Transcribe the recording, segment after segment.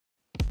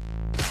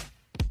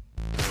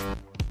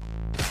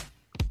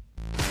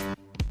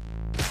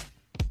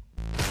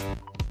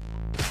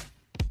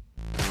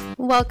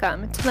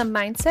Welcome to the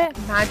Mindset,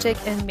 Magic,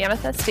 and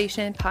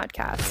Manifestation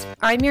podcast.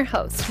 I'm your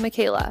host,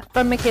 Michaela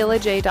from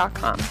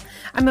MichaelaJ.com.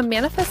 I'm a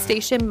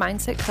manifestation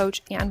mindset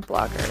coach and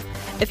blogger.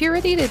 If you're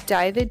ready to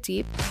dive in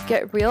deep,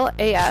 get real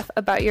AF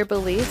about your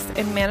beliefs,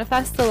 and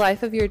manifest the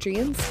life of your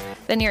dreams,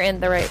 then you're in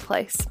the right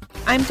place.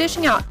 I'm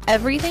dishing out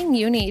everything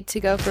you need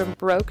to go from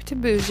broke to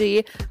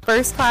bougie,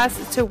 first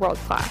class to world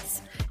class.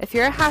 If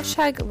your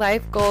hashtag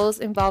life goals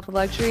involve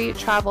luxury,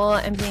 travel,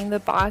 and being the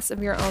boss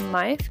of your own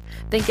life,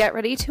 then get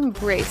ready to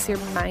embrace your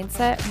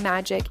mindset,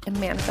 magic, and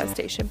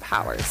manifestation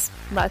powers.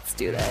 Let's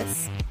do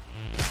this.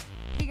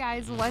 Hey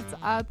guys, what's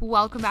up?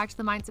 Welcome back to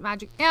the Mindset,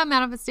 Magic, and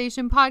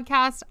Manifestation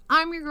podcast.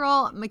 I'm your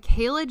girl,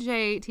 Michaela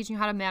J, teaching you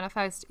how to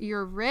manifest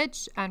your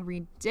rich and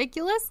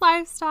ridiculous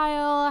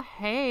lifestyle.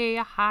 Hey,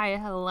 hi,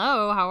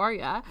 hello, how are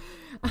ya?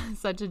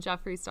 Such a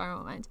Jeffree Star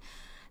moment.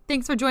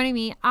 Thanks for joining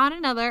me on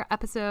another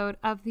episode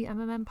of the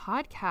MMM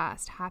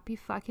podcast. Happy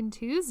fucking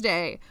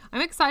Tuesday.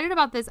 I'm excited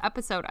about this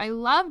episode. I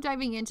love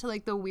diving into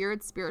like the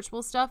weird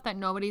spiritual stuff that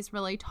nobody's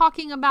really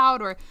talking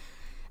about or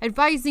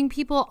advising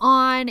people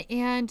on.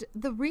 And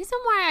the reason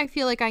why I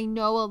feel like I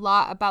know a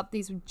lot about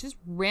these just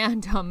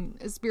random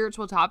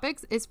spiritual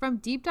topics is from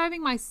deep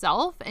diving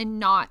myself and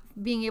not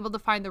being able to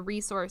find the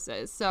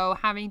resources. So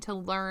having to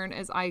learn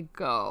as I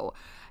go.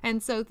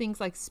 And so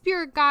things like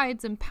spirit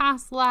guides and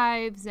past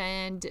lives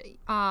and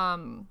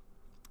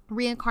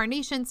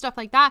reincarnation, stuff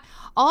like that,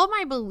 all of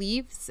my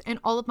beliefs and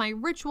all of my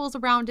rituals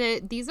around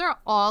it, these are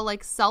all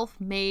like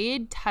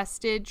self-made,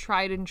 tested,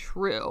 tried and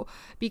true,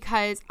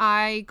 because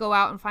I go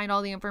out and find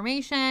all the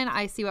information,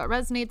 I see what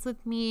resonates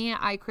with me,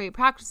 I create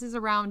practices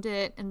around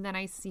it, and then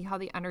I see how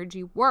the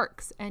energy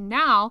works. And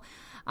now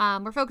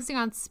we're focusing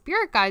on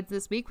spirit guides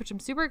this week, which I'm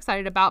super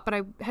excited about, but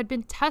I had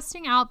been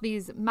testing out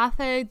these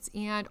methods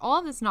and all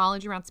of this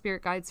knowledge around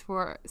spirit guides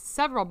for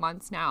several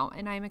months now,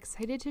 and I'm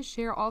excited to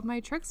share all of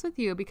my tricks with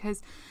you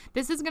because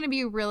this is going to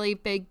be a really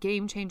big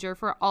game changer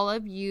for all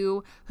of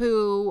you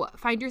who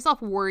find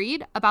yourself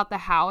worried about the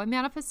how in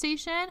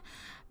manifestation.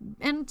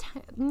 And,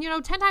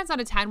 10 times out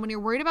of 10, when you're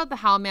worried about the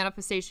how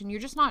manifestation, you're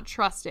just not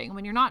trusting.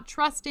 When you're not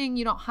trusting,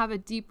 you don't have a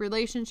deep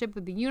relationship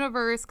with the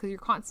universe because you're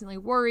constantly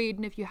worried.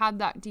 And if you had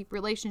that deep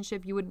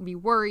relationship, you wouldn't be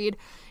worried.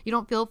 You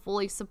don't feel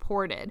fully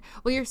supported.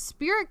 Well, your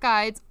spirit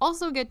guides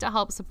also get to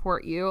help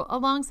support you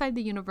alongside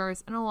the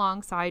universe and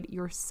alongside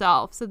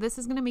yourself. So this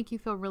is going to make you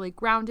feel really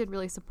grounded,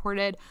 really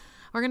supported.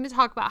 We're going to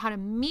talk about how to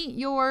meet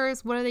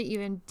yours. What do they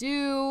even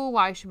do?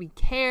 Why should we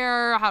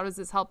care? How does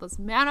this help us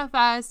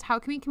manifest? How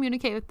can we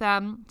communicate with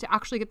them to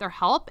actually get their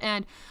help?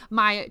 And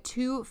my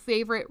two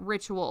favorite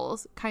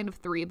rituals, kind of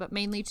three, but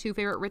mainly two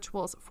favorite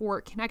rituals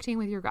for connecting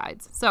with your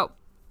guides. So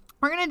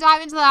we're going to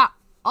dive into that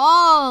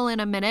all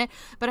in a minute,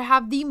 but I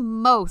have the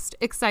most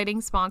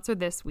exciting sponsor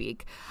this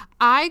week.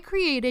 I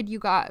created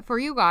for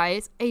you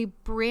guys a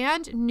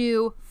brand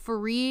new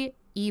free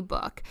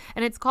ebook,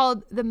 and it's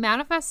called The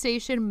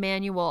Manifestation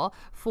Manual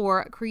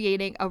for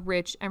Creating a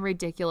Rich and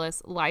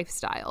Ridiculous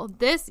Lifestyle.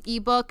 This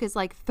ebook is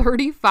like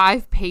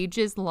 35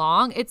 pages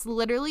long. It's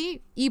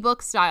literally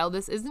ebook style.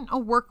 This isn't a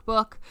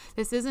workbook.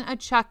 This isn't a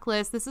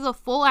checklist. This is a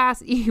full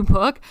ass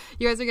ebook.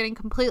 You guys are getting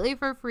completely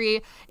for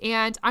free,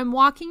 and I'm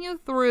walking you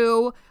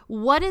through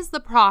what is the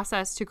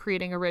process to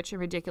creating a rich and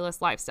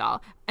ridiculous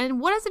lifestyle,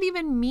 and what does it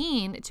even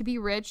mean to be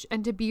rich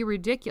and to be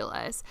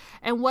ridiculous,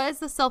 and what is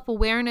the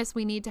self-awareness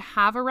we need to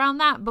have around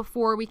that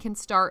before we can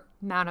start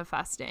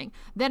manifesting.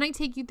 Then I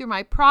take you through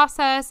my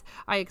process.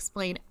 I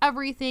explain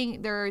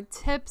everything. There are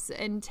tips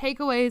and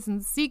takeaways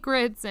and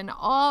secrets and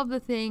all of the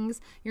things,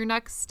 your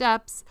next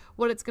steps,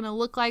 what it's going to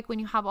look like when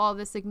you have all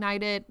this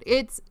ignited.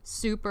 It's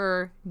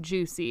super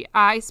juicy.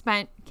 I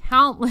spent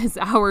countless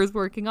hours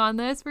working on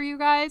this for you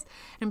guys,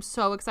 and I'm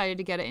so excited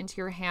to get it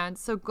into your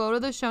hands. So go to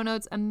the show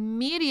notes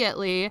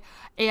immediately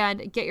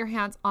and get your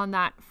hands on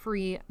that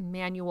free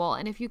manual.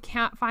 And if you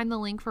can't find the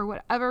link for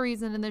whatever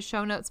reason in the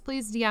show notes,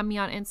 please DM me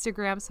on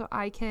Instagram so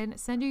I can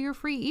send you your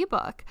free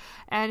ebook.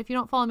 And if you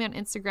don't follow me on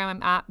Instagram,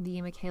 I'm at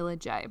the Michaela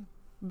J.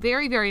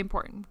 Very, very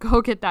important.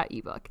 Go get that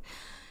ebook.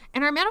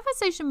 And our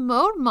manifestation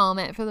mode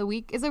moment for the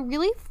week is a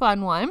really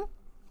fun one.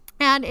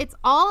 And it's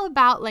all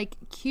about like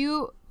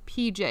cute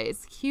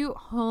PJs, cute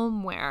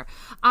homeware.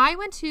 I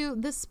went to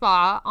the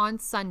spa on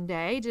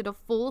Sunday, did a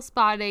full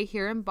spa day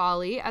here in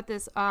Bali at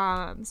this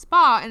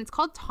spa, and it's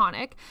called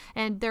Tonic,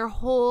 and their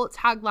whole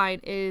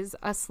tagline is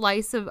a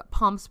slice of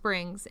Palm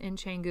Springs in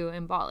Canggu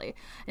in Bali.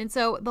 And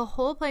so the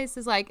whole place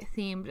is like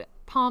themed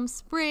Palm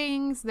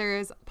Springs.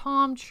 There's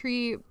palm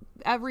tree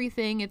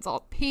everything. It's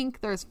all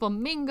pink. There's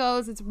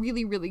flamingos. It's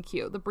really, really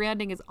cute. The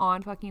branding is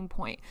on fucking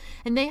point.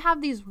 And they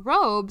have these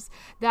robes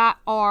that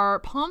are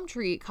palm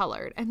tree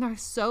colored, and they're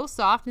so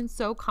soft and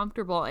so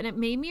comfortable. And it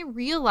made me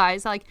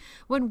realize, like,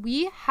 when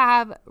we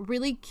have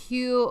really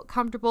cute,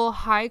 comfortable,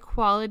 high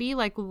quality,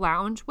 like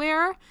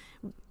loungewear,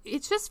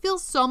 it just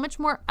feels so much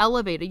more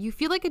elevated. You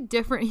feel like a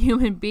different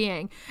human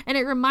being. And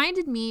it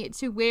reminded me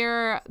to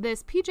wear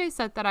this PJ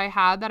set that I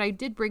have that I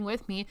did bring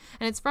with me.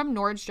 And it's from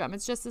Nordstrom.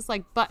 It's just this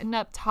like button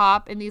up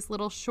top and these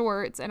little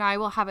shorts. And I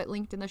will have it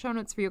linked in the show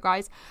notes for you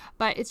guys.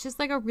 But it's just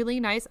like a really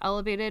nice,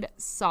 elevated,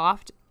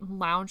 soft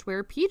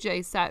loungewear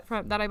PJ set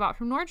that I bought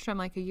from Nordstrom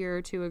like a year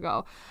or two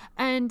ago.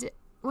 And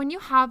when you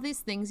have these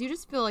things, you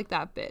just feel like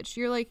that bitch.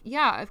 You're like,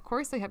 yeah, of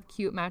course I have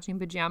cute matching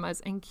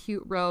pajamas and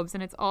cute robes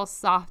and it's all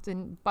soft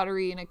and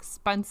buttery and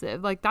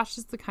expensive. Like, that's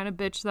just the kind of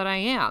bitch that I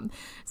am.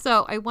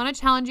 So I want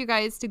to challenge you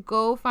guys to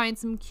go find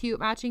some cute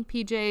matching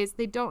PJs.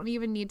 They don't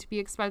even need to be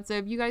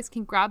expensive. You guys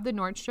can grab the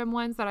Nordstrom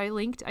ones that I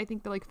linked. I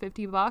think they're like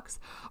 $50,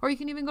 or you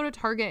can even go to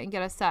Target and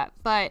get a set.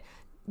 But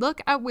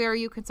look at where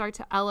you can start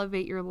to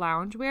elevate your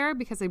loungewear,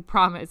 because I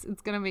promise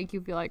it's going to make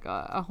you feel like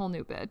a whole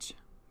new bitch.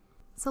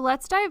 So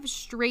let's dive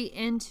straight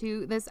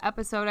into this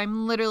episode.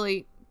 I'm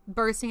literally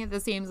bursting at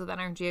the seams with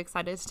energy,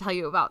 excited to tell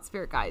you about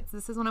spirit guides.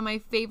 This is one of my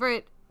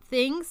favorite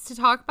things to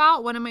talk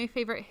about, one of my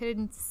favorite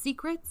hidden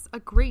secrets, a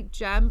great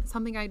gem,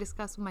 something I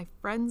discuss with my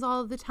friends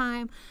all the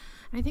time.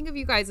 And I think of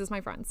you guys as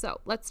my friends.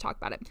 So let's talk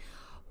about it.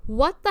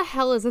 What the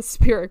hell is a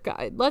spirit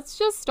guide? Let's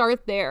just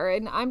start there.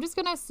 And I'm just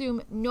going to assume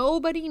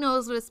nobody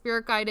knows what a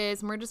spirit guide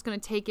is. And we're just going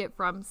to take it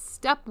from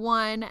step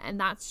one. And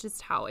that's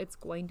just how it's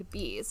going to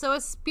be. So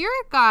a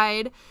spirit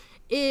guide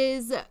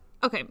is,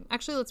 okay,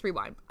 actually, let's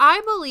rewind.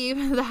 I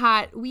believe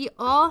that we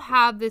all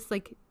have this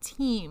like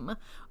team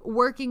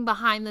working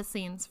behind the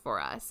scenes for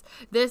us.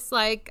 This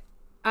like,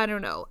 I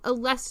don't know,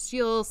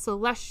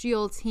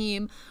 celestial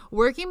team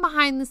working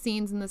behind the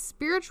scenes in the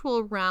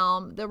spiritual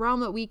realm, the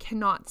realm that we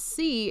cannot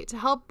see, to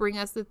help bring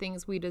us the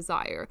things we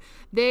desire.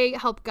 They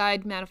help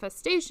guide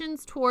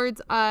manifestations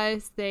towards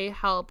us. They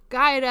help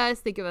guide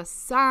us. They give us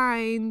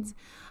signs.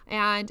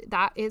 And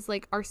that is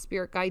like our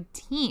spirit guide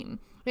team.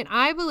 And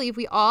I believe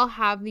we all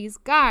have these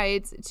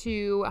guides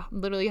to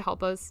literally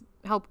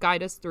help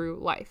guide us through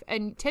life.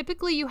 And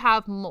typically you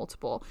have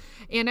multiple.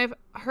 And I've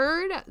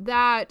heard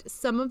that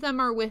some of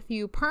them are with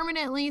you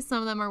permanently,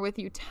 some of them are with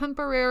you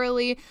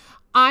temporarily.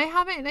 I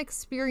haven't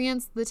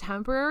experienced the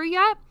temporary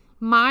yet.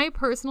 My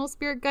personal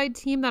spirit guide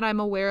team that I'm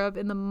aware of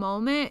in the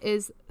moment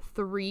is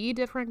 3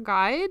 different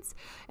guides.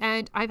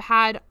 And I've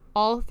had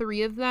all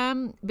 3 of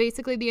them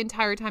basically the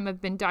entire time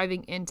I've been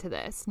diving into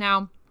this.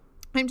 Now,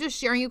 I'm just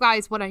sharing you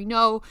guys what I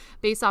know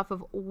based off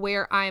of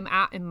where I'm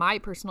at in my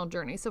personal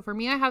journey. So for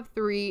me, I have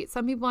 3.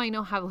 Some people I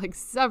know have like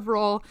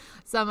several.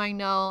 Some I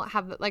know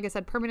have, like I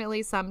said,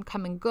 permanently. Some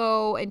come and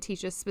go and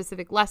teach us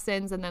specific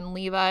lessons and then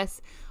leave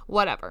us,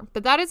 whatever.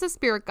 But that is a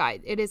spirit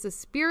guide. It is a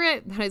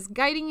spirit that is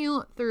guiding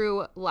you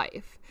through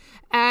life.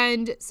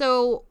 And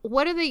so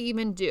what do they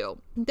even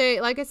do?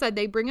 Like I said,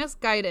 they bring us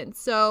guidance.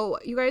 So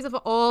you guys have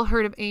all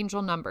heard of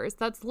angel numbers.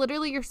 That's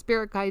literally your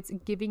spirit guides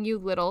giving you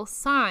little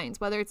signs,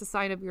 whether it's a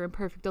sign of your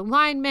imperfect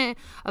alignment,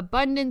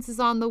 abundance is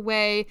on the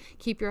way,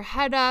 keep your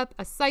head up,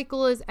 a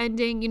cycle is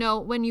ending. You know,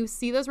 when you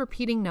see those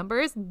repeating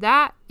numbers,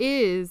 that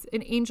is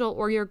an angel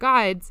or your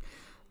guides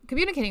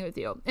communicating with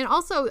you. And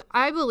also,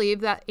 I believe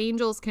that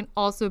angels can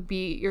also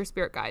be your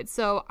spirit guides.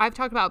 So I've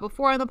talked about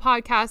before on the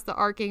podcast, the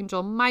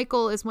Archangel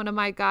Michael is one of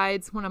my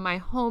guides, one of my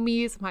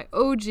homies, my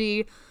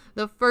OG,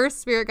 the first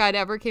spirit guide I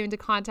ever came into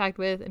contact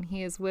with, and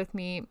he is with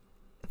me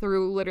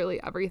through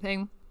literally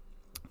everything.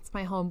 It's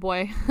my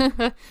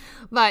homeboy.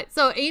 But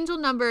so angel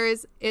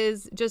numbers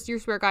is just your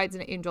spirit guides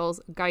and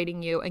angels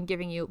guiding you and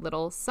giving you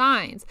little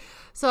signs.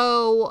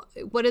 So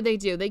what do?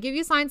 They give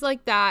you signs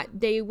like that.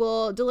 They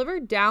will deliver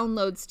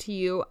downloads to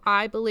you,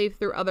 I believe,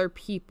 through other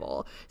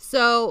people.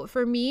 So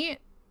for me,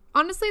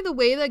 honestly, the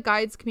way that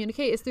guides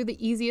communicate is through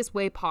the easiest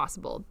way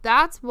possible.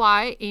 That's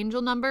why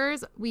angel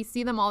numbers, we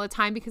see them all the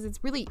time because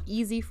it's really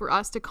easy for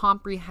us to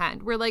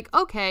comprehend. We're like,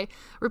 okay,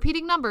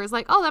 repeating numbers,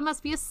 like, oh, that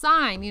must be a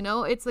sign, you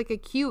know, it's like a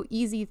cute,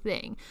 easy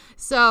thing.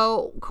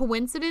 So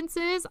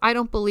coincidences, I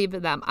don't believe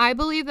in them. I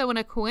believe that when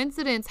a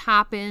coincidence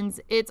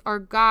happens, it's our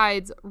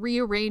guides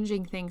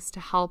rearranging things to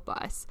help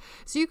us.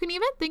 So you can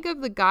even think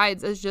of the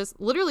guides as just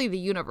literally the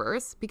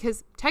universe,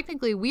 because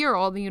technically we are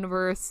all the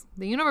universe is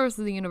the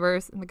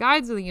universe, and the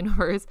guides are the universe.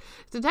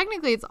 So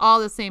technically it's all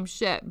the same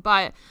shit.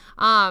 But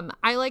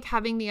I like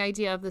having the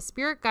idea of the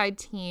spirit guide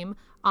team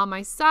on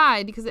my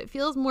side because it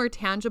feels more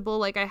tangible.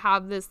 Like I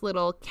have this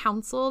little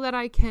council that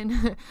I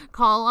can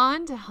call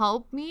on to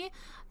help me.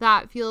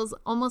 That feels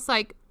almost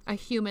like a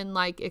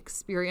human-like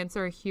experience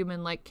or a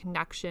human-like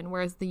connection,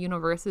 whereas the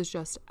universe is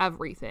just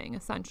everything,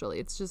 essentially.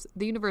 It's just,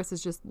 the universe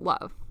is just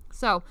love.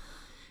 So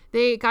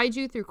they guide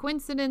you through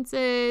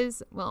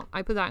coincidences. Well,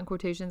 I put that in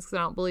quotations because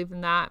I don't believe in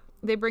that.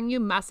 They bring you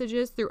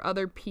messages through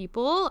other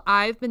people.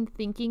 I've been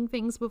thinking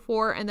things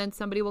before, and then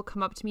somebody will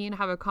come up to me and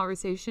have a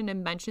conversation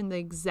and mention the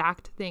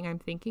exact thing I'm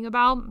thinking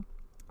about.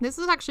 This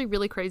is actually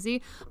really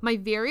crazy. My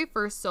very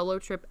first solo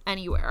trip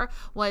anywhere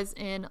was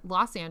in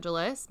Los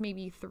Angeles,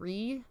 maybe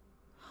 3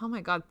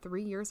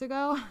 years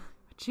ago.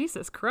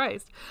 Jesus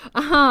Christ,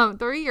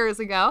 3 years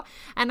ago.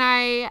 And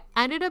I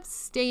ended up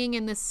staying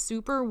in this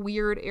super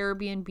weird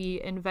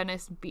Airbnb in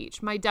Venice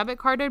Beach. My debit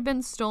card had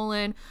been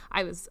stolen.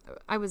 I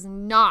was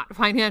not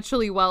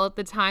financially well at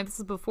the time. This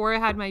is before I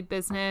had my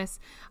business.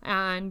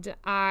 And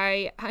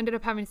I ended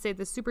up having to stay at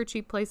this super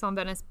cheap place on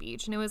Venice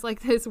Beach. And it was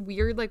like this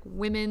weird, like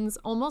women's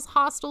almost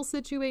hostel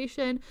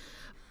situation.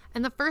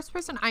 And the first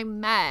person I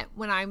met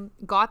when I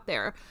got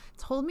there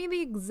told me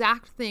the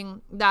exact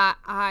thing that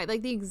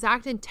the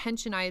exact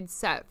intention I had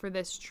set for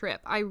this trip.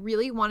 I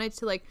really wanted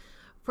to like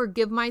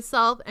forgive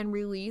myself and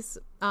release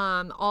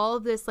all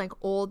of this like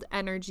old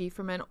energy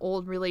from an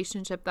old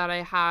relationship that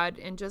I had,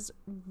 and just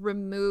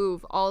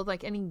remove all of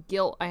like any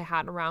guilt I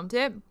had around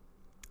it.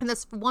 And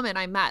this woman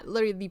I met,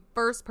 literally the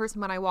first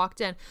person when I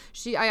walked in,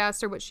 I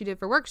asked her what she did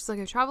for work. She's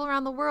like, I travel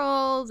around the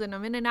world and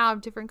I'm in and out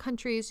of different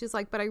countries. She's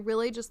like, but I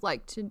really just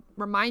like to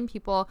remind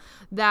people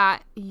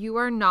that you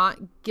are not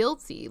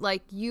guilty.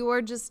 Like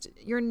you're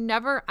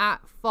never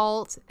at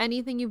fault.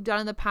 Anything you've done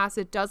in the past,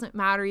 it doesn't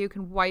matter. You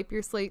can wipe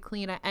your slate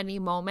clean at any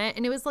moment.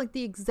 And it was like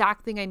the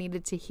exact thing I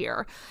needed to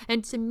hear.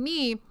 And to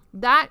me,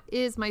 that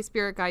is my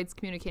spirit guides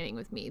communicating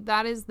with me.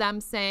 That is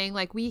them saying,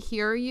 like, we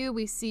hear you,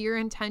 we see your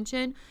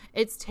intention,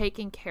 it's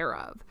taken care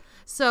of.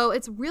 So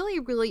it's really,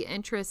 really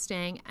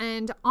interesting.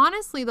 And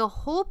honestly, the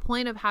whole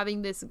point of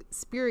having this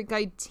spirit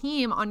guide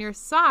team on your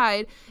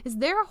side is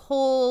their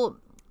whole,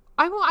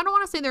 I don't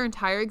want to say their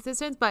entire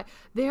existence, but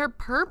their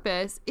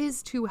purpose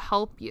is to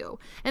help you.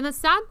 And the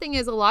sad thing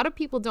is a lot of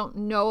people don't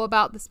know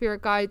about the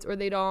spirit guides, or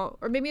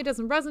maybe it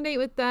doesn't resonate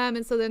with them.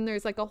 And so then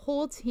there's like a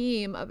whole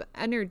team of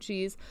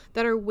energies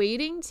that are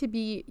waiting to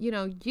be,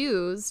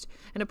 used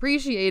and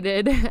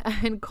appreciated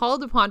and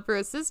called upon for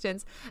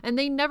assistance. And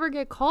they never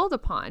get called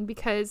upon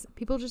because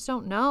people just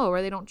don't know,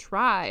 or they don't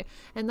try.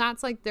 And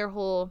that's like their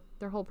whole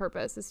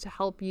purpose is to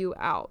help you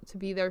out, to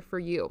be there for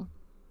you.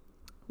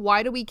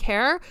 Why do we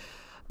care?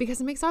 Because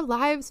it makes our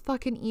lives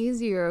fucking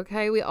easier,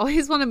 okay? We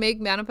always want to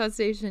make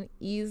manifestation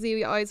easy.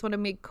 We always want to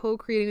make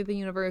co-creating with the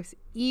universe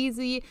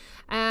easy.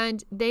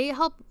 And they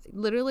help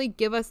literally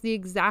give us the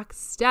exact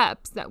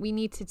steps that we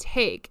need to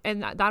take.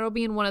 And that'll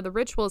be in one of the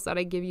rituals that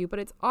I give you. But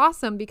it's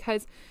awesome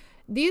because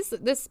this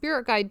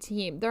spirit guide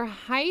team, they're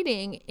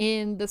hiding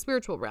in the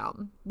spiritual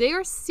realm. They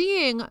are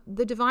seeing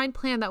the divine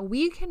plan that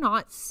we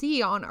cannot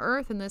see on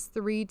earth in this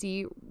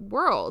 3D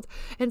world.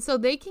 And so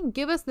they can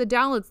give us the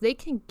downloads. They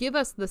can give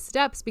us the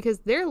steps because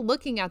they're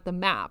looking at the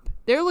map.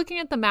 They're looking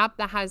at the map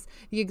that has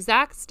the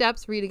exact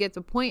steps for you to get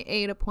to point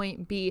A to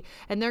point B.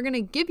 And they're going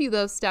to give you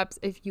those steps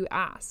if you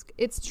ask.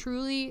 It's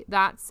truly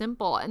that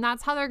simple. And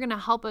that's how they're going to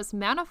help us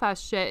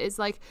manifest shit, is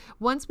like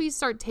once we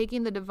start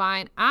taking the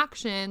divine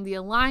action, the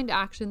aligned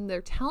action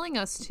they're telling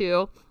us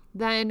to,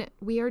 then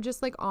we are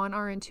just like on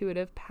our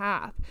intuitive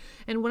path.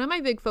 And one of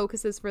my big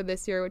focuses for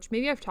this year, which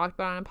maybe I've talked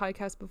about on a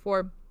podcast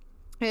before,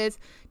 is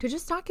to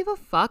just not give a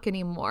fuck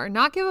anymore.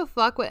 Not give a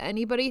fuck what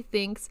anybody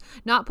thinks,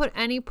 not put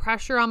any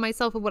pressure on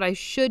myself of what I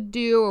should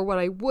do or what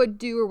I would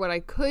do or what I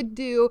could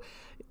do.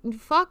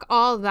 Fuck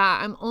all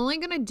that. I'm only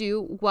going to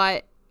do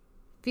what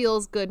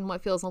feels good and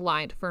what feels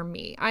aligned for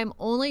me. I'm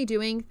only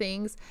doing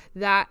things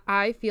that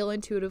I feel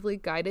intuitively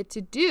guided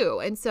to do.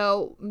 And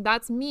so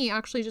that's me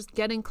actually just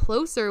getting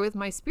closer with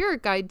my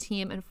spirit guide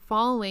team and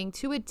following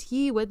to a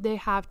T what they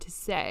have to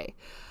say.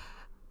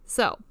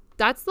 So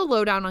that's the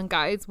lowdown on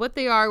guides, what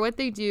they are, what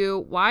they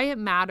do, why it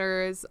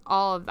matters,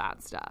 all of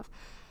that stuff.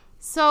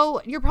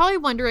 So you're probably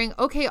wondering,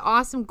 okay,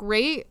 awesome,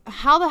 great.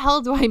 How the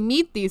hell do I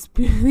meet these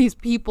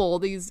people,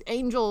 these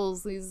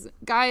angels, these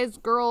guys,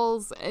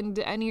 girls, and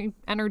any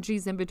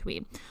energies in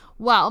between?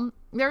 Well,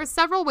 there are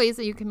several ways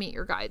that you can meet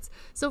your guides.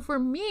 So for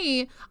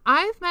me,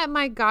 I've met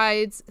my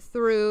guides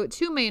through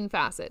two main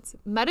facets: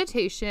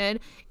 meditation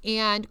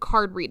and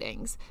card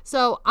readings.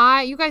 So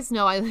you guys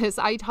know this.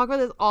 I talk about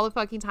this all the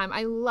fucking time.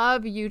 I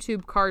love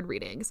YouTube card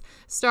readings.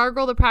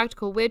 Stargirl the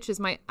Practical Witch is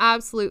my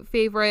absolute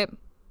favorite.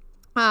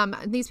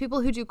 These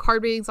people who do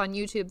card readings on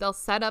YouTube, they'll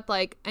set up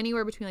like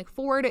anywhere between like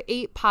 4 to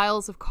 8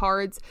 piles of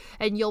cards,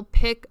 and you'll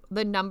pick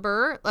the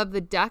number of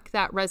the deck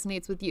that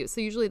resonates with you.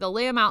 So usually they'll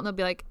lay them out and they'll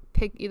be like,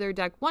 pick either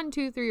deck 1,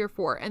 2, 3, or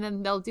 4, and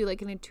then they'll do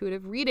like an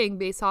intuitive reading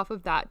based off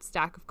of that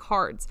stack of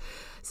cards.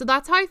 So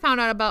that's how I found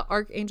out about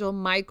Archangel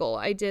Michael.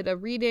 I did a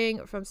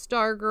reading from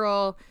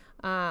Stargirl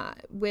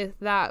with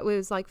that. It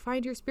was like,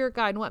 find your spirit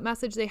guide and what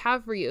message they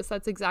have for you. So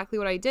that's exactly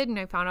what I did, and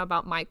I found out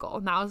about Michael,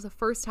 and that was the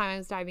first time I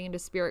was diving into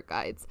spirit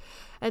guides.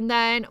 And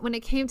then when it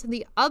came to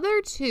the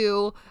other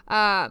two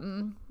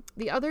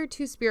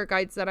spirit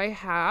guides that I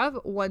have,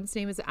 one's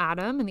name is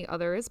Adam and the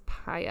other is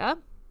Paya.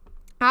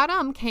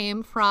 Adam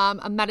came from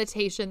a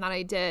meditation that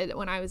I did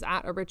when I was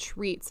at a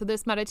retreat. So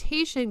this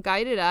meditation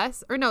guided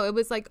us, or no, it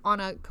was like on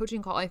a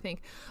coaching call, I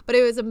think, but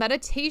it was a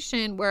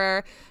meditation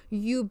where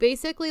you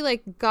basically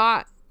like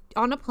got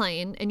on a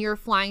plane and you're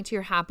flying to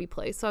your happy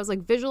place. So I was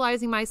like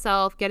visualizing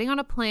myself getting on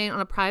a plane on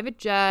a private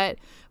jet,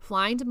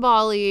 flying to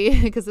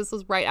Bali, because this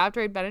was right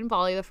after I'd been in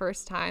Bali the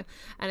first time.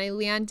 And I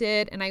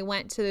landed and I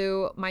went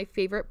to my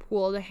favorite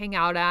pool to hang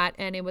out at.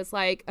 And it was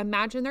like,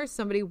 imagine there's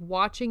somebody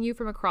watching you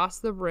from across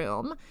the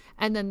room,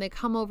 and then they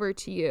come over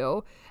to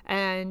you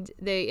and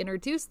they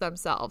introduce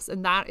themselves,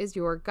 and that is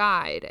your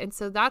guide. And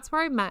so that's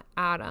where I met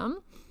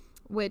Adam,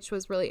 which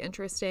was really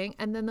interesting.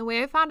 And then the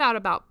way I found out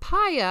about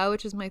Paya,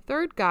 which is my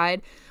third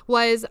guide,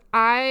 was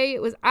I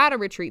was at a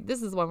retreat.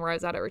 This is the one where I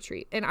was at a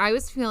retreat, and I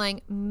was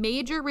feeling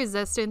major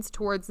resistance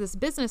towards this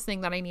business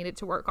thing that I needed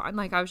to work on.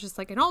 Like, I was just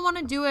like, I don't want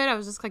to do it. I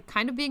was just like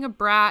kind of being a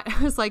brat.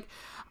 I was like,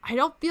 I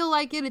don't feel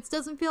like it. It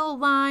doesn't feel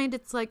aligned.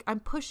 It's like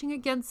I'm pushing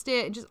against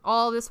it, and just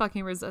all this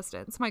fucking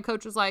resistance. My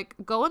coach was like,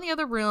 go in the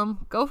other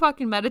room, go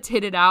fucking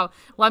meditate it out.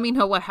 Let me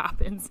know what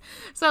happens.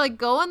 So I like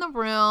go in the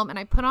room and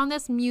I put on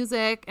this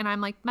music and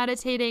I'm like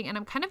meditating, and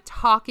I'm kind of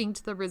talking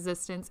to the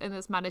resistance in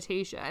this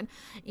meditation.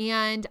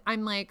 And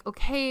I'm like,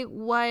 okay,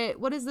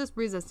 what is this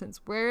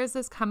resistance? Where is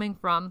this coming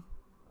from?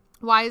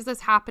 Why is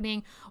this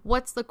happening?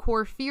 What's the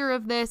core fear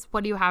of this?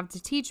 What do you have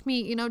to teach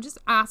me? You know, just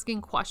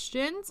asking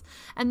questions.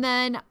 And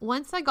then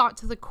once I got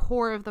to the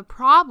core of the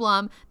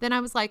problem, then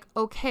I was like,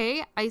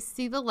 okay, I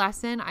see the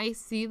lesson. I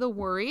see the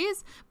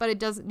worries, but it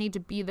doesn't need to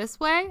be this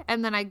way.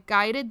 And then I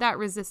guided that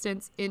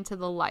resistance into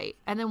the light.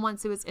 And then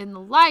once it was in the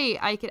light,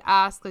 I could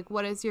ask, like,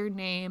 what is your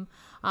name?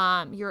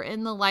 You're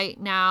in the light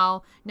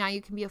now. Now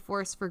you can be a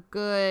force for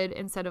good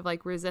instead of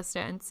like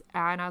resistance.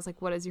 And I was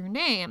like, what is your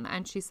name?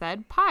 And she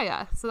said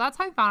Paya. So that's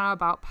how I found out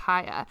about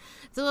Paya.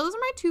 So those are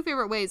my two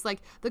favorite ways. Like,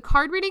 the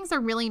card readings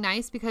are really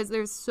nice because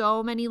there's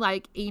so many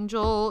like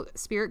angel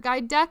spirit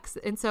guide decks.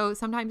 And so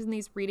sometimes in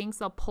these readings,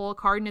 they'll pull a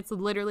card and it's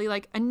literally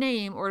like a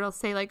name, or it'll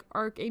say like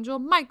Archangel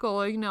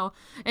Michael, or, you know,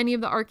 any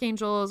of the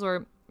archangels,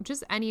 or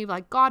just any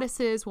like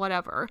goddesses,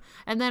 whatever.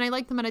 And then I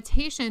like the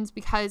meditations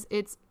because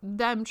it's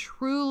them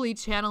truly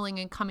channeling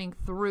and coming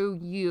through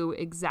you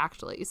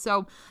exactly.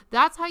 So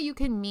that's how you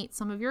can meet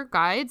some of your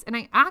guides. And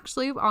I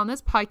actually on this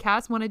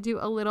podcast want to do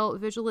a little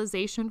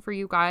visualization for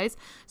you guys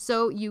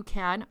so you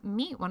can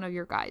meet one of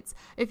your guides.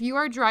 If you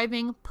are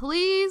driving,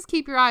 please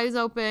keep your eyes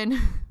open.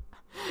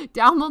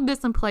 Download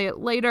this and play it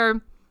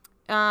later.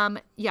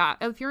 Yeah,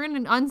 if you're in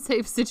an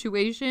unsafe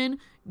situation,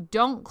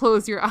 don't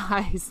close your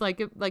eyes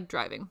like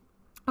driving.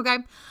 Okay,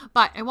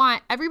 but I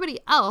want everybody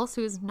else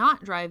who is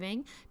not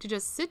driving to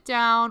just sit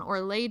down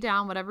or lay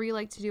down, whatever you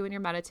like to do when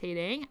you're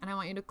meditating. And I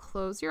want you to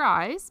close your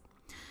eyes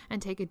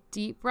and take a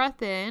deep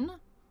breath in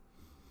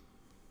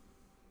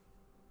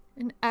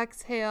and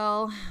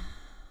exhale.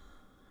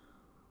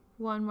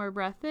 One more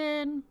breath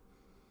in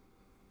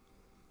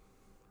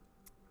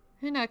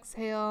and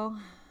exhale.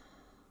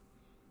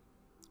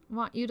 I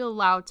want you to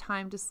allow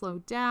time to slow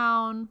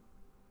down.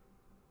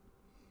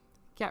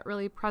 Get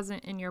really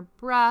present in your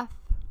breath.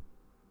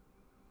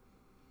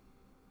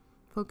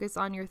 Focus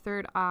on your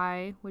third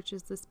eye, which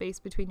is the space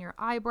between your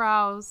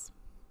eyebrows.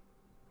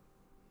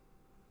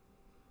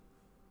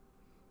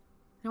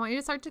 I want you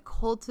to start to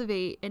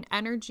cultivate an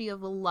energy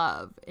of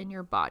love in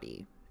your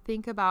body.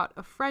 Think about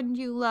a friend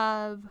you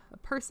love, a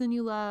person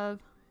you love.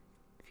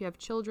 If you have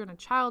children, a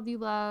child you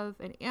love,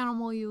 an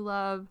animal you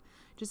love.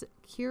 Just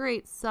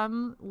curate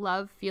some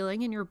love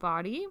feeling in your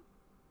body.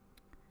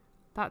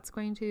 That's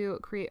going to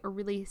create a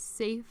really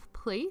safe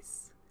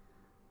place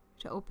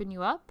to open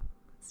you up.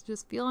 So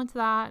just feel into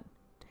that.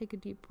 Take a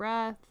deep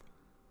breath.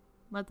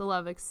 Let the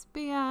love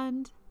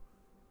expand.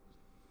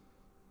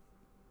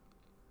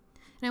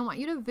 And I want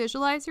you to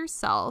visualize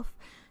yourself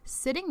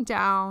sitting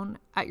down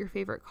at your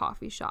favorite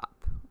coffee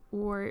shop,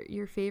 or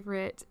your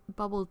favorite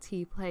bubble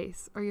tea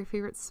place, or your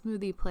favorite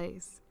smoothie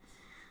place.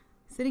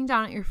 Sitting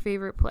down at your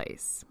favorite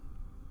place.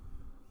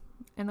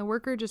 And the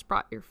worker just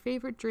brought your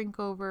favorite drink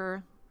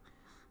over.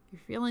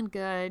 You're feeling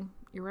good.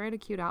 You're wearing a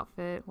cute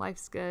outfit.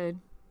 Life's good.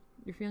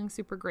 You're feeling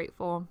super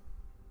grateful.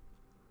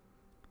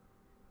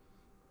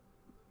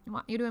 I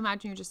want you to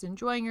imagine you're just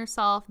enjoying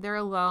yourself. They're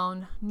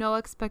alone. No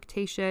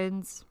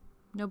expectations.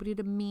 Nobody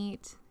to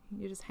meet.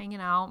 You're just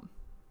hanging out.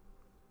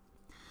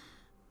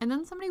 And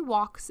then somebody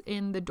walks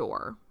in the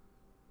door.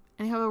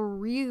 And they have a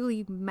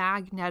really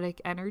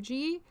magnetic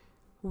energy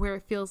where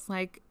it feels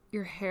like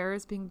your hair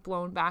is being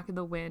blown back in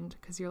the wind,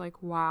 because you're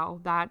like,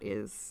 wow, that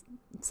is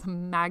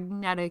some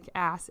magnetic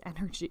ass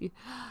energy.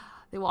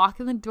 They walk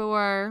in the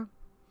door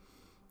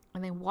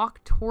and they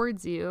walk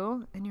towards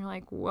you, and you're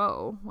like,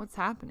 whoa, what's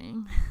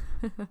happening?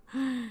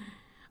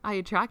 I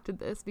attracted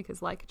this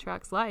because like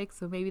attracts like,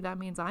 so maybe that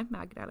means I'm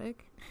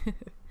magnetic.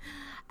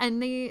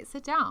 And they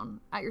sit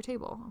down at your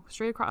table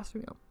straight across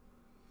from you.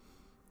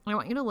 I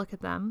want you to look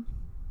at them.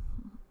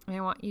 I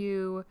want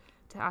you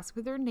to ask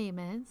what their name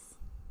is.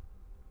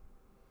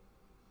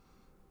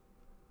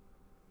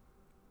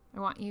 I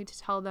want you to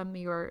tell them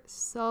you're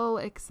so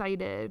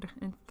excited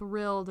and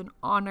thrilled and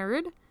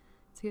honored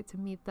to get to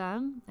meet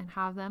them and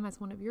have them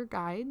as one of your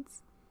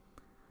guides.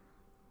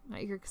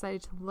 That you're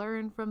excited to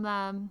learn from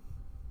them,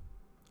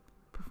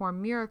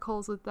 perform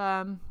miracles with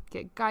them,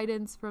 get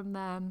guidance from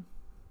them.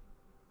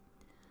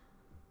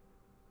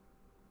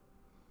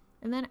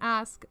 And then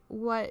ask,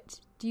 what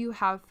do you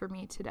have for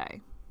me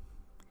today?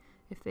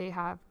 If they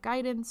have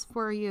guidance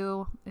for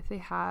you, if they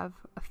have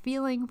a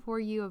feeling for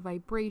you, a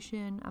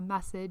vibration, a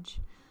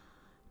message,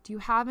 do you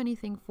have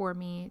anything for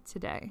me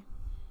today?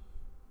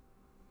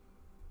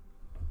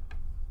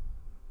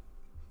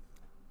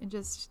 And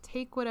just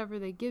take whatever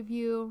they give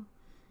you.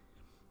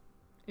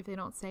 If they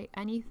don't say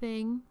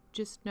anything,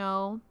 just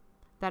know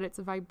that it's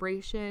a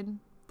vibration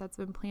that's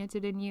been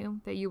planted in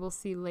you that you will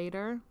see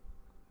later.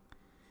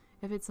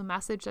 If it's a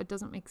message that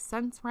doesn't make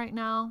sense right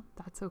now,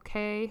 that's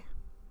okay.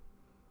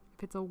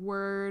 If it's a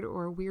word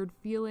or a weird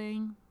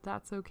feeling,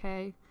 that's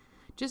okay.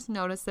 Just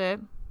notice it.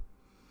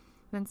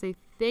 Then say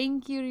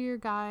thank you to your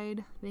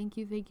guide. Thank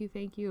you, thank you,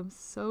 thank you. I'm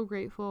so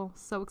grateful,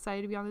 so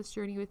excited to be on this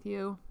journey with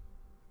you.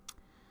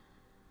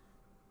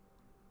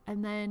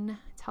 And then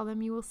tell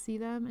them you will see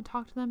them and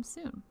talk to them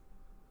soon.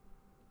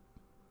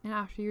 And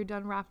after you're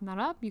done wrapping that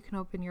up, you can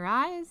open your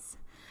eyes.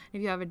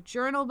 If you have a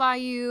journal by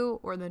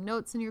you or the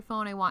notes in your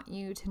phone, I want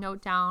you to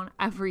note down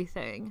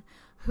everything.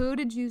 Who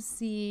did you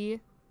see?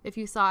 If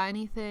you saw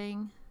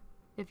anything,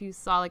 if you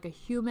saw like a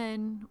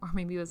human, or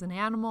maybe it was an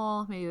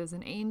animal, maybe it was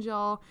an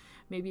angel,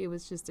 maybe it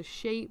was just a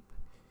shape.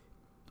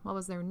 What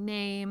was their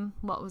name?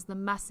 What was the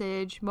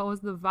message? What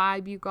was the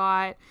vibe you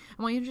got?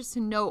 I want you just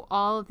to know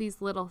all of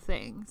these little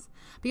things,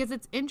 because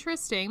it's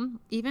interesting,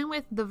 even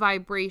with the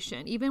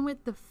vibration, even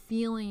with the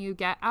feeling you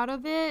get out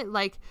of it,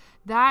 like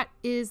that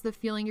is the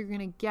feeling you're going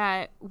to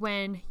get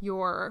when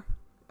your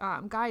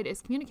guide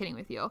is communicating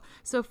with you.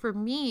 So for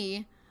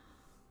me,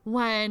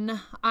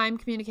 when I'm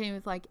communicating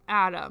with like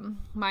Adam,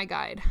 my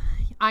guide,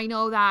 I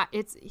know that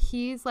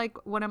he's like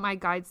one of my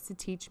guides to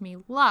teach me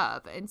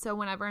love. And so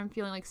whenever I'm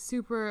feeling like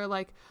super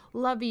like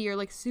lovey or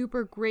like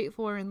super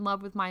grateful or in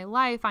love with my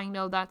life, I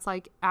know that's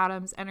like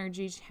Adam's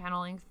energy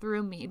channeling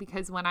through me,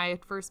 because when I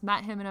had first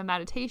met him in a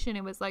meditation,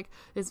 it was like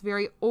this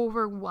very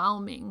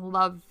overwhelming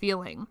love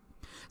feeling.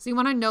 So you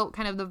want to note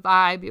kind of the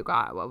vibe you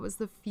got. What was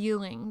the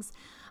feelings?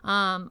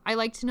 I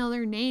like to know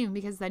their name,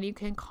 because then you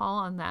can call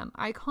on them.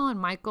 I call on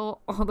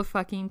Michael all the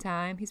fucking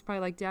time. He's probably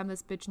like, damn,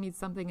 this bitch needs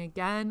something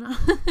again.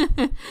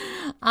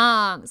 So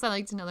I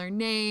like to know their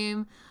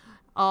name,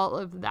 all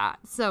of that.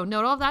 So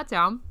note all of that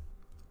down.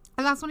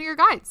 And that's one of your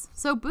guides.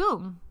 So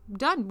boom,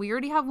 done. We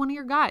already have one of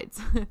your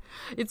guides.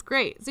 It's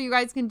great. So you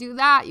guys can do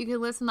that. You can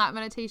listen to that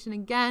meditation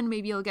again.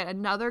 Maybe you'll get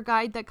another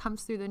guide that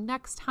comes through the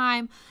next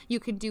time.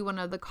 You can do one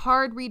of the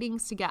card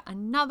readings to get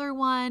another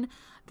one.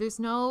 There's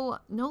no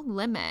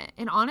limit.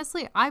 And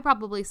honestly, I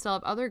probably still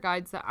have other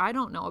guides that I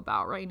don't know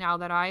about right now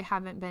that I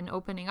haven't been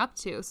opening up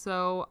to.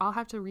 So I'll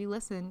have to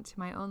re-listen to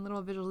my own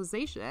little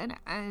visualization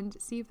and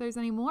see if there's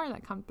any more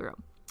that come through.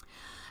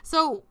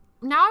 So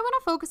now I want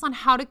to focus on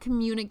how to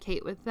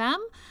communicate with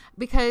them,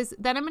 because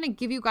then I'm going to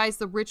give you guys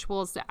the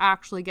rituals to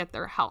actually get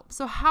their help.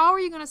 So how are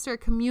you going to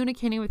start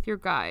communicating with your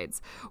guides?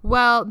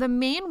 Well, the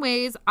main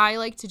ways I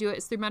like to do it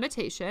is through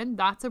meditation.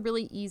 That's a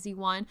really easy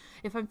one.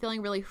 If I'm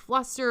feeling really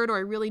flustered or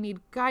I really need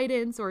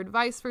guidance or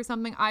advice for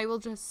something, I will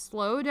just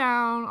slow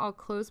down. I'll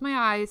close my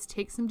eyes,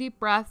 take some deep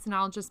breaths, and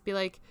I'll just be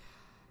like,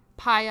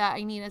 Paya,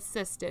 I need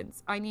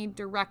assistance. I need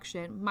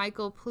direction.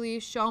 Michael,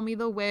 please show me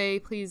the way.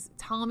 Please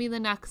tell me the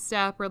next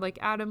step. Or like,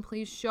 Adam,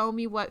 please show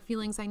me what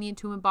feelings I need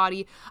to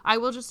embody. I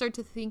will just start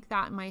to think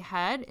that in my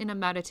head in a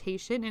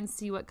meditation and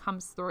see what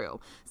comes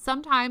through.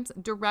 Sometimes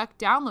direct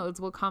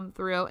downloads will come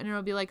through and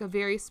it'll be like a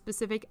very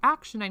specific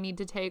action I need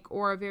to take,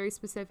 or a very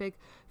specific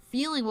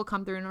feeling will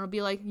come through and it'll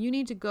be like, you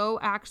need to go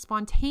act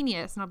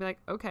spontaneous. And I'll be like,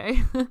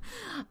 okay.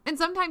 And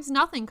sometimes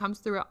nothing comes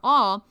through at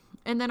all.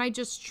 And then I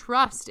just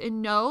trust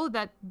and know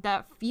that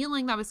that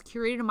feeling that was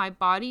curated in my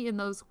body in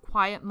those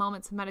quiet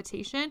moments of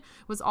meditation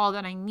was all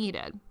that I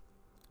needed.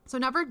 So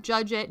never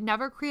judge it,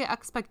 never create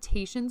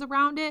expectations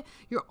around it.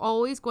 You're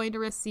always going to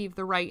receive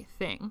the right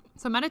thing.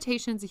 So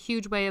meditation is a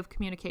huge way of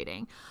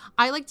communicating.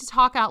 I like to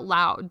talk out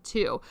loud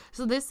too.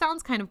 So this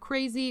sounds kind of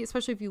crazy,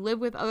 especially if you live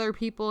with other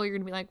people. You're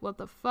going to be like, what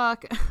the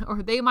fuck?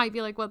 Or they might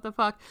be like, what the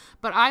fuck?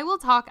 But I will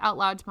talk out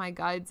loud to my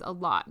guides a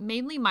lot.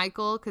 Mainly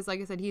Michael, because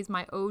like I said, he's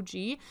my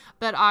OG.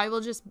 But I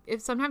will just,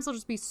 sometimes I'll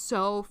just be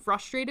so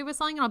frustrated with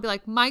something and I'll be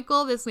like,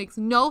 Michael, this makes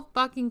no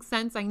fucking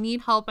sense. I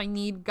need help. I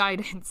need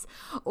guidance.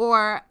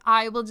 Or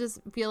I will just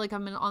feel like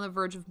I'm on the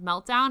verge of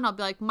meltdown. I'll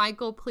be like,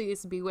 Michael,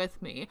 please be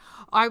with me.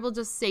 I will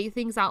just say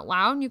things out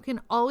loud. And you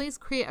can always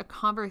create a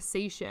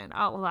conversation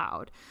out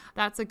loud.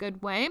 That's a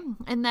good way.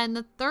 And then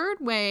the third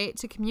way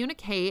to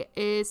communicate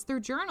is through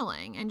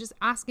journaling and just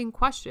asking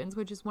questions,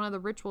 which is one of the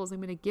rituals I'm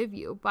going to give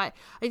you. But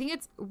I think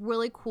it's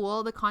really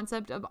cool, the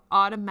concept of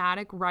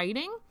automatic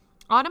writing.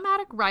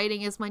 Automatic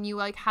writing is when you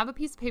like have a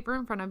piece of paper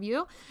in front of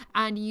you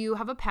and you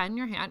have a pen in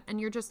your hand and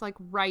you're just like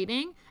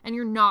writing and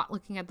you're not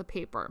looking at the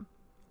paper.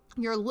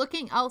 You're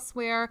looking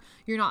elsewhere.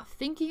 You're not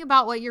thinking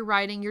about what you're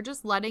writing. You're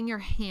just letting your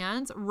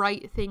hands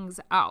write things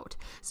out.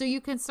 So you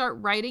can start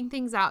writing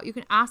things out. You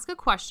can ask a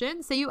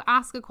question. Say you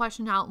ask a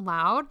question out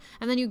loud,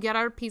 and then you get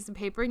out a piece of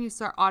paper and you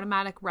start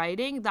automatic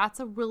writing. That's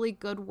a really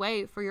good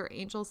way for your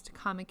angels to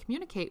come and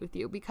communicate with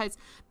you, because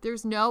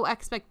there's no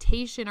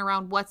expectation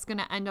around what's going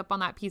to end up on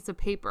that piece of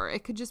paper.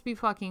 It could just be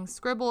fucking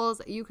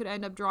scribbles. You could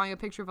end up drawing a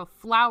picture of a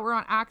flower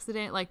on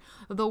accident. Like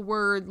the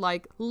word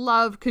like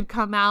love could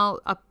come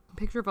out, a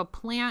picture of a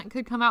plant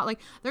could come out. Like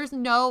there's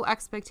no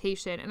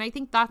expectation. And I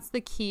think that's the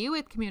key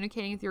with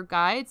communicating with your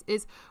guides,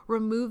 is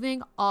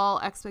removing all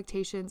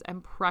expectations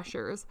and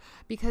pressures,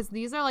 because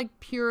these are like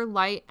pure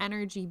light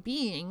energy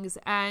beings,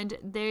 and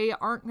they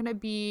aren't going to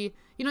be,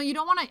 you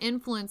don't want to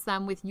influence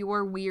them with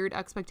your weird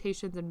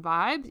expectations and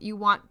vibes.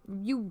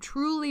 You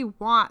truly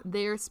want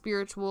their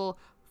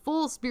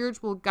full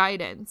spiritual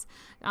guidance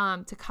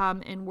to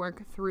come and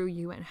work through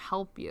you and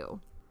help you.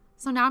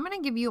 So now I'm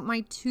going to give you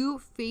my 2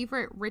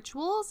 favorite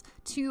rituals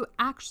to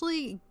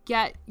actually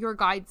get your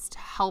guides to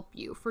help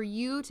you, for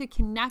you to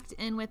connect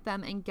in with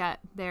them and get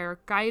their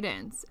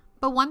guidance.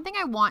 But one thing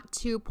I want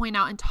to point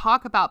out and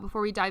talk about before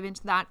we dive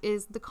into that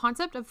is the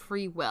concept of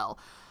free will.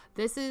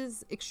 This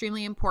is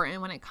extremely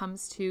important when it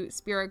comes to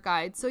spirit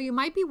guides. So you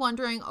might be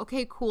wondering,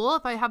 okay, cool,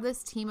 if I have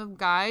this team of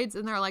guides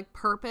and their like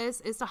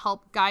purpose is to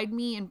help guide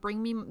me and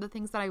bring me the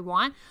things that I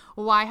want,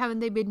 why haven't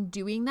they been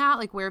doing that?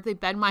 Like, where have they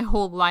been my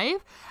whole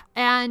life?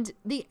 And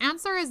the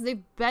answer is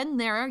they've been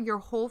there your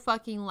whole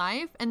fucking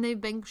life, and they've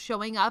been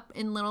showing up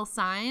in little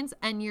signs,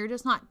 and you're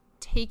just not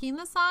taking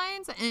the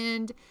signs,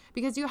 and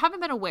because you haven't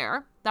been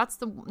aware. That's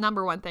the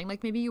number one thing.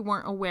 Like maybe you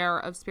weren't aware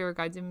of spirit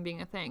guides even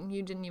being a thing.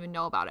 You didn't even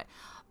know about it.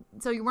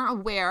 So you weren't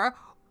aware,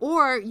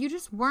 or you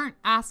just weren't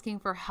asking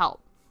for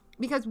help,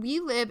 because we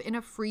live in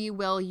a free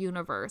will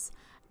universe.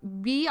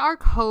 We are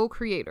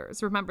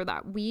co-creators. Remember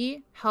that.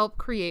 We help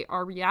create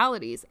our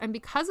realities. And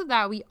because of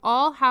that, we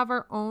all have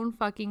our own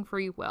fucking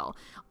free will.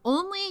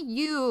 Only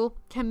you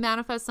can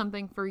manifest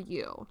something for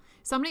you.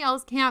 Somebody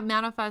else can't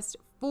manifest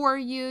for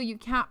you. You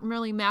can't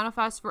really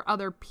manifest for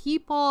other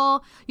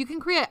people. You can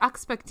create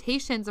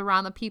expectations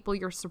around the people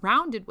you're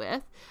surrounded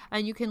with,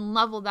 and you can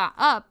level that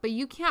up, but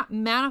you can't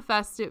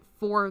manifest it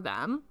for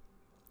them.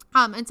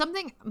 And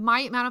something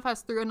might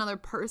manifest through another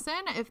person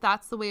if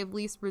that's the way of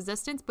least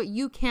resistance, but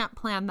you can't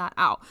plan that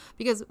out,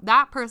 because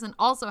that person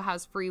also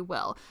has free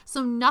will.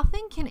 So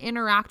nothing can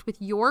interact with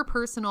your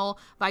personal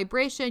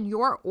vibration,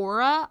 your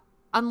aura,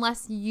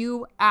 unless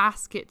you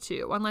ask it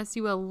to, unless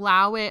you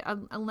allow it,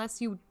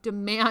 unless you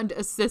demand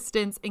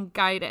assistance and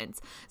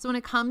guidance. So when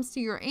it comes to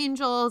your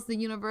angels, the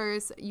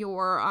universe,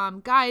 your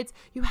guides,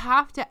 you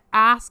have to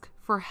ask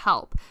for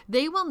help.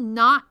 They will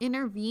not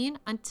intervene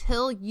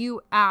until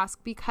you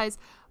ask, because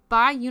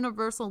by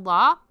universal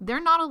law,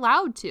 they're not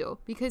allowed to,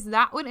 because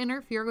that would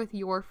interfere with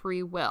your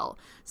free will.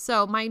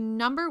 So my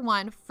number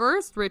 1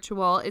 first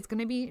ritual is going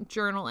to be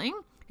journaling.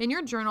 In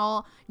your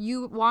journal,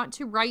 you want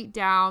to write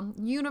down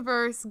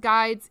universe,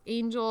 guides,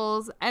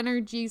 angels,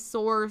 energy,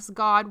 source,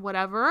 God,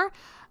 whatever.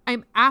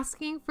 I'm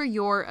asking for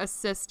your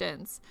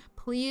assistance.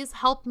 Please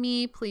help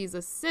me. Please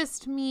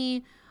assist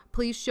me.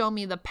 Please show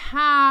me the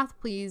path.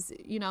 Please,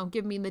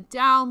 give me the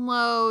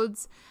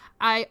downloads.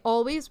 I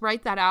always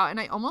write that out, and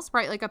I almost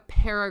write like a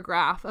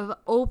paragraph of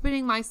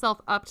opening myself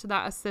up to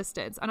that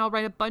assistance. And I'll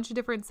write a bunch of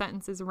different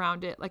sentences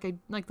around it, like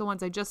the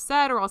ones I just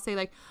said, or I'll say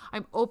like,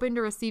 I'm open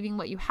to receiving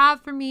what you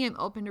have for me. I'm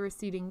open to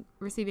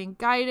receiving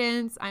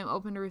guidance. I'm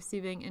open to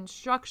receiving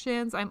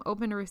instructions. I'm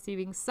open to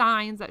receiving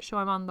signs that show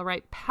I'm on the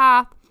right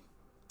path.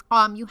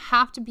 You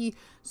have to be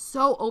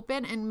so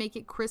open and make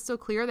it crystal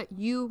clear that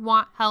you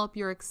want help.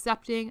 You're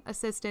accepting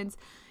assistance.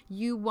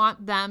 You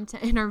want them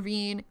to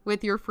intervene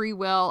with your free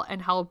will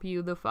and help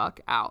you the fuck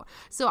out.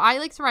 So I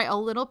like to write a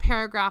little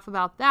paragraph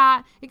about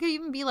that. It could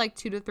even be like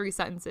 2 to 3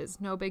 sentences,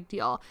 no big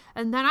deal.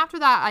 And then after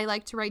that, I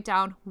like to write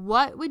down,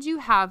 what would you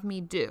have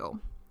me do?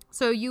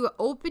 So you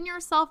open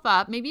yourself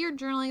up. Maybe you're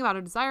journaling about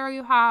a desire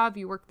you have.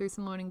 You work through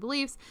some limiting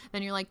beliefs.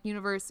 Then you're like,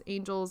 universe,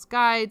 angels,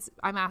 guides,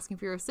 I'm asking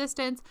for your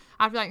assistance.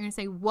 After that, you're going to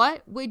say,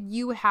 what would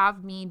you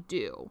have me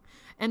do?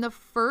 And the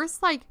first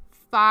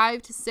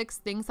 5 to 6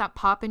 things that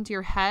pop into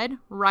your head,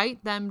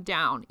 write them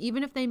down.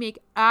 Even if they make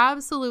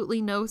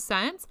absolutely no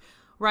sense,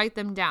 write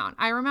them down.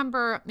 I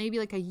remember maybe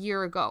a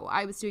year ago,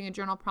 I was doing a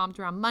journal prompt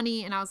around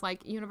money, and I was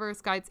like,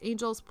 universe, guides,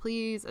 angels,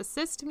 please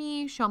assist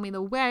me, show me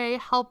the way,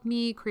 help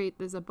me create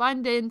this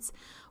abundance.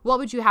 What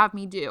would you have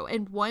me do?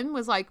 And one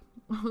was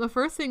the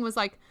first thing was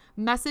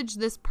message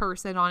this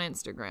person on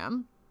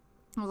Instagram.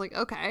 I was like,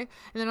 okay. And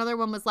then another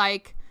one was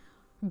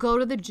go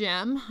to the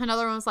gym.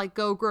 Another one was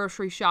go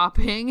grocery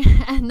shopping.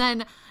 And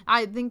then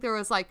I think there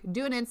was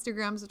do an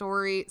Instagram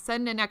story,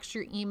 send an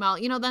extra email.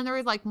 Then there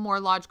was more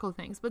logical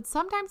things. But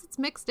sometimes it's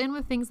mixed in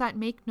with things that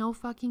make no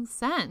fucking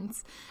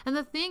sense. And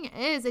the thing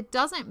is, it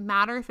doesn't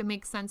matter if it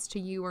makes sense to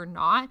you or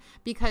not,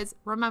 because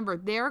remember,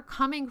 they're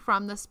coming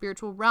from the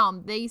spiritual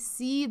realm. They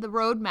see the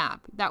roadmap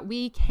that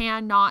we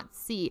cannot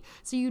see.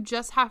 So you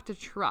just have to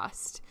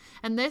trust.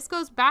 And this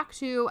goes back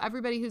to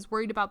everybody who's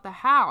worried about the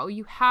how.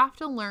 You have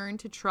to learn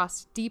to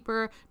trust trust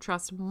deeper,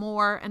 trust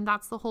more. And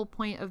that's the whole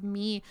point of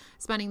me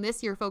spending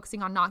this year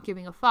focusing on not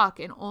giving a fuck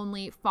and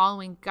only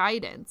following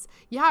guidance.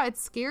 Yeah,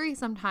 it's scary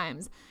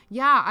sometimes.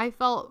 Yeah, I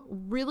felt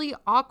really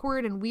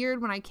awkward and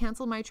weird when I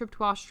canceled my trip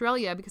to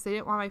Australia because I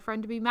didn't want my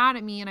friend to be mad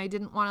at me, and I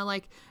didn't want to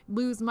like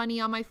lose money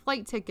on my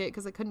flight ticket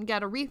because I couldn't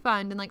get a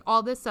refund and like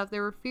all this stuff.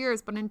 There were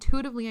fears, but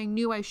intuitively I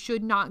knew I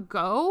should not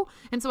go.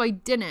 And so I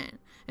didn't.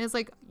 And it's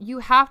like, you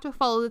have to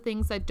follow the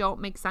things that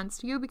don't make sense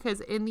to you, because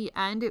in the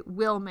end, it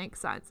will make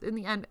sense. In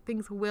the end,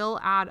 things will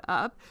add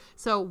up.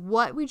 So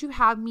what would you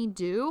have me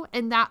do?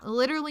 And that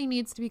literally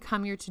needs to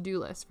become your to-do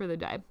list for the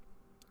day.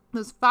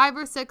 Those 5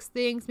 or 6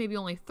 things, maybe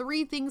only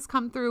 3 things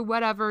come through,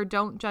 whatever,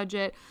 don't judge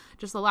it.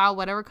 Just allow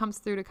whatever comes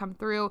through to come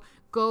through.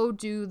 Go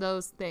do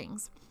those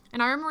things.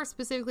 And I remember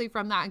specifically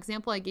from that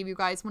example I gave you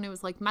guys, when it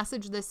was like,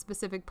 message this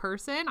specific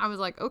person, I was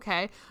like,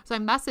 okay. So I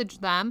messaged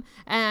them,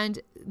 and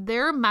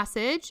their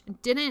message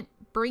didn't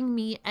bring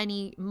me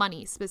any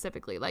money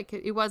specifically. Like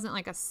it wasn't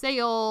like a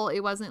sale.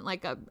 It wasn't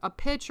like a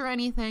pitch or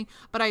anything,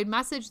 but I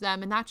messaged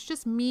them, and that's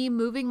just me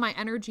moving my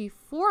energy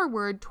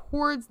forward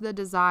towards the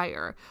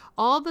desire.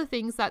 All the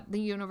things that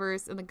the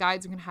universe and the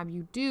guides are going to have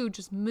you do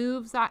just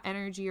moves that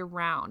energy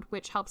around,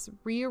 which helps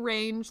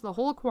rearrange the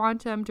whole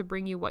quantum to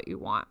bring you what you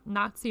want. And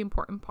that's the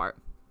important part.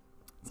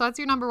 So that's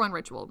your number 1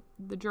 ritual,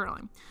 the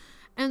journaling.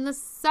 And the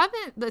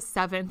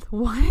seventh,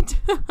 what?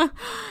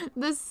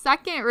 The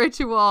second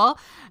ritual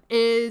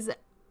is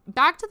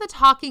back to the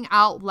talking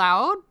out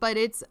loud, but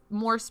it's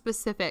more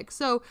specific.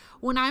 So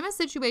when I'm in a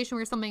situation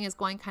where something is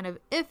going kind of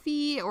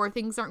iffy, or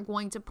things aren't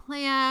going to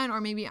plan, or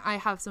maybe I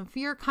have some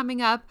fear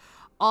coming up,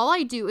 all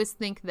I do is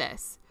think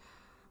this: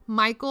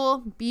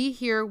 Michael, be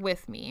here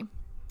with me.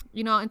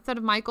 You know, instead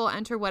of Michael,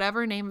 enter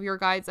whatever name of your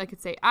guides. I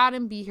could say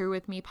Adam, be here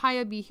with me.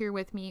 Paya, be here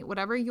with me.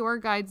 Whatever your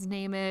guide's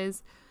name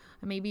is.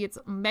 Maybe it's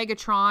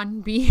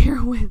Megatron, be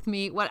here with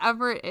me.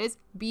 Whatever it is,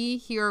 be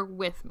here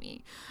with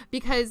me.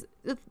 Because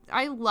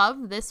I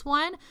love this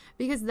one,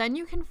 because then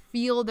you can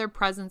feel their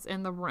presence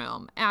in the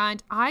room.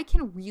 And I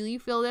can really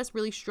feel this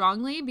really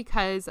strongly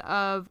because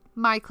of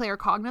my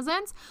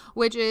claircognizance,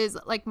 which is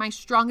like my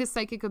strongest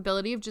psychic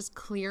ability of just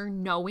clear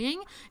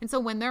knowing. And so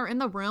when they're in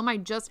the room, I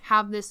just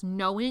have this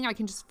knowing. I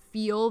can just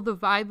feel the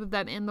vibe of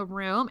them in the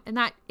room, and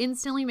that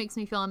instantly makes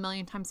me feel a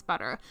million times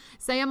better.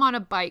 Say I'm on a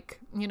bike,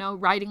 you know,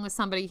 riding with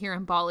somebody here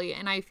in Bali,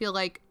 and I feel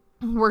like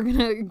we're going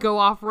to go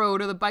off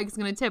road, or the bike's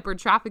going to tip, or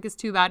traffic is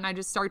too bad, and I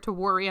just start to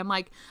worry. I'm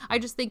like, I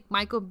just think,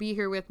 Michael, be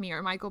here with me,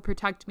 or Michael,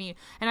 protect me.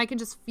 And I can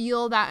just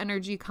feel that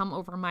energy come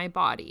over my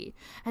body.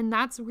 And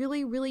that's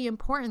really, really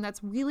important.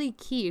 That's really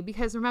key,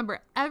 because remember,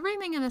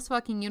 everything in this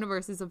fucking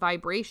universe is a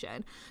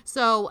vibration.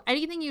 So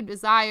anything you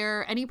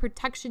desire, any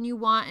protection you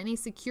want, any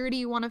security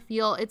you want to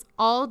feel, it's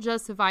all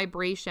just a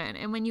vibration.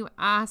 And when you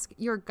ask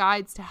your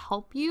guides to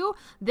help you,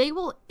 they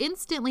will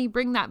instantly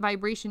bring that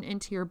vibration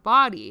into your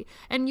body,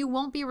 and you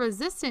won't be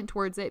resistant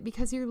towards it,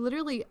 because you're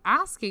literally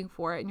asking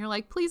for it, and you're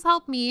like, please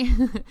help me.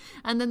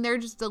 And then they're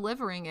just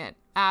delivering it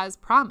as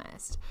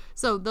promised.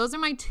 So those are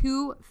my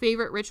 2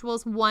 favorite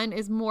rituals. One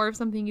is more of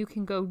something you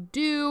can go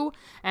do,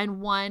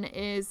 and one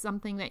is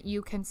something that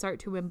you can start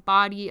to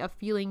embody, a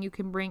feeling you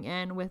can bring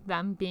in with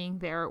them being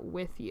there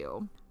with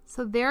you.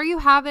 So there you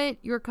have it,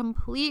 your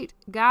complete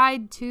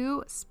guide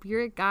to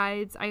spirit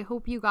guides. I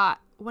hope you got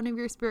one of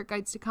your spirit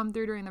guides to come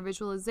through during the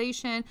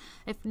visualization.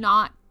 If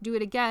not, do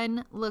it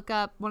again. Look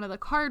up one of the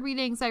card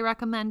readings I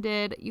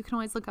recommended. You can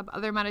always look up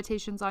other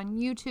meditations on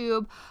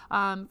YouTube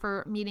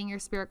for meeting your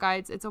spirit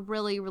guides. It's a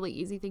really, really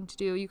easy thing to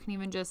do. You can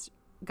even just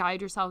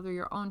guide yourself through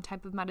your own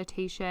type of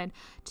meditation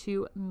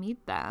to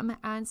meet them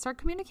and start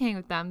communicating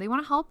with them. They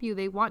want to help you.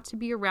 They want to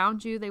be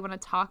around you. They want to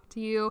talk to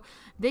you.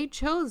 They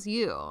chose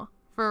you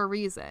for a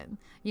reason.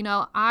 You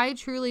know, I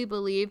truly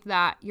believe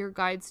that your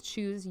guides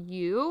choose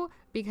you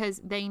because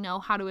they know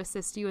how to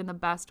assist you in the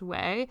best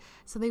way.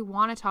 So they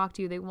want to talk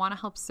to you. They want to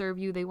help serve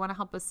you. They want to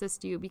help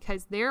assist you,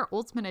 because their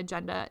ultimate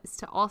agenda is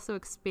to also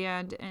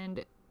expand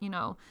and, you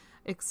know,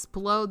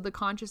 explode the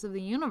conscious of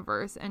the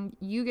universe, and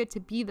you get to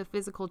be the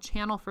physical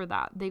channel for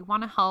that. They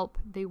want to help.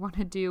 They want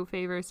to do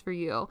favors for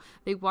you.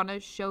 They want to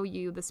show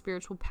you the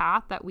spiritual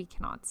path that we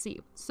cannot see.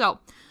 So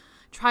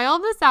try all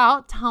this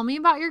out. Tell me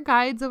about your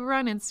guides over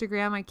on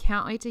Instagram. I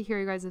can't wait to hear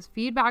you guys'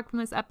 feedback from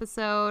this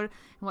episode and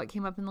what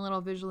came up in the little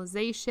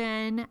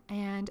visualization.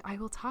 And I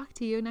will talk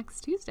to you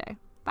next Tuesday.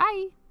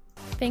 Bye.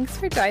 Thanks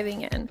for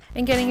diving in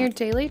and getting your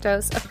daily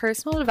dose of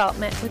personal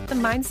development with the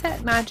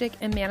Mindset, Magic,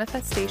 and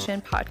Manifestation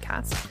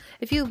podcast.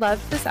 If you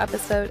loved this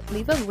episode,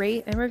 leave a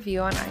rate and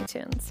review on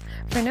iTunes.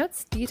 For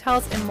notes,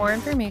 details, and more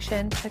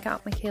information, check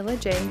out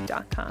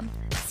michaelaj.com.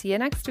 See you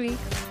next week.